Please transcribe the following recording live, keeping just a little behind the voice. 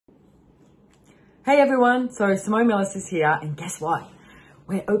Hey everyone, so Simone Milasas here, and guess what?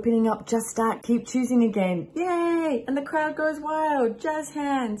 We're opening up Just Start, Keep Choosing again. Yay! And the crowd goes wild. Jazz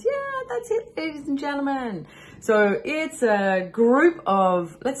hands. Yeah, that's it, ladies and gentlemen. So it's a group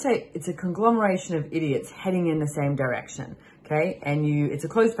of, let's say it's a conglomeration of idiots heading in the same direction, okay? And it's a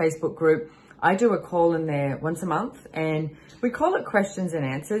closed Facebook group. I do a call in there once a month, and we call it questions and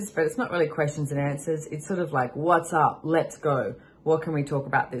answers, but it's not really questions and answers. It's sort of like, what's up? Let's go. What can we talk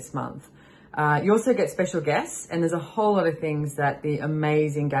about this month? You also get special guests, and there's a whole lot of things that the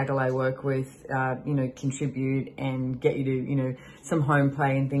amazing gaggle I work with, contribute and get you to, some home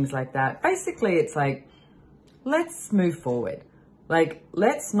play and things like that. Basically, it's like, let's move forward. Like,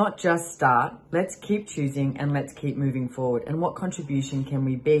 let's not just start, let's keep choosing and let's keep moving forward. And what contribution can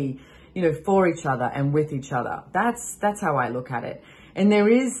we be, for each other and with each other? That's how I look at it. And there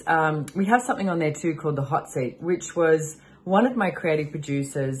is, we have something on there too called the hot seat, which was one of my creative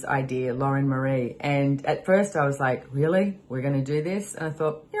producers' idea, Lauren Marie. And at first I was like, really? We're going to do this? And I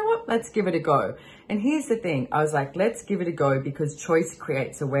thought, you know what? Let's give it a go. And here's the thing. I was like, let's give it a go because choice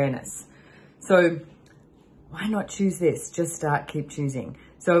creates awareness. So why not choose this? Just start, keep choosing.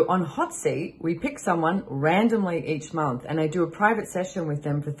 So on Hot Seat, we pick someone randomly each month and I do a private session with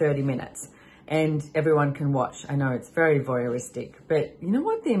them for 30 minutes and everyone can watch. I know it's very voyeuristic, but you know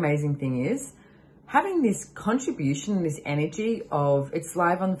what the amazing thing is? Having this contribution, this energy of, it's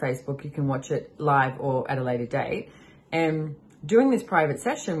live on Facebook, you can watch it live or at a later date, and doing this private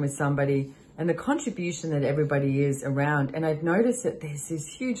session with somebody and the contribution that everybody is around. And I've noticed that there's this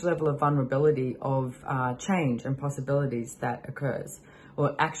huge level of vulnerability of change and possibilities that occurs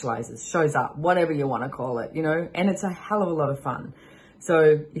or actualizes, shows up, whatever you want to call it, and it's a hell of a lot of fun.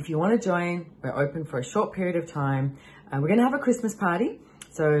 So if you want to join, we're open for a short period of time. We're going to have a Christmas party.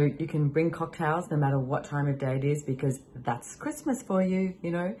 So you can bring cocktails no matter what time of day it is because that's Christmas for you,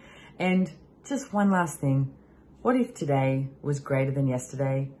 And just one last thing. What if today was greater than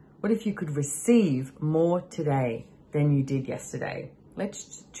yesterday? What if you could receive more today than you did yesterday?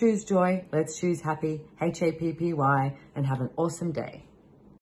 Let's choose joy. Let's choose happy, HAPPY, and have an awesome day.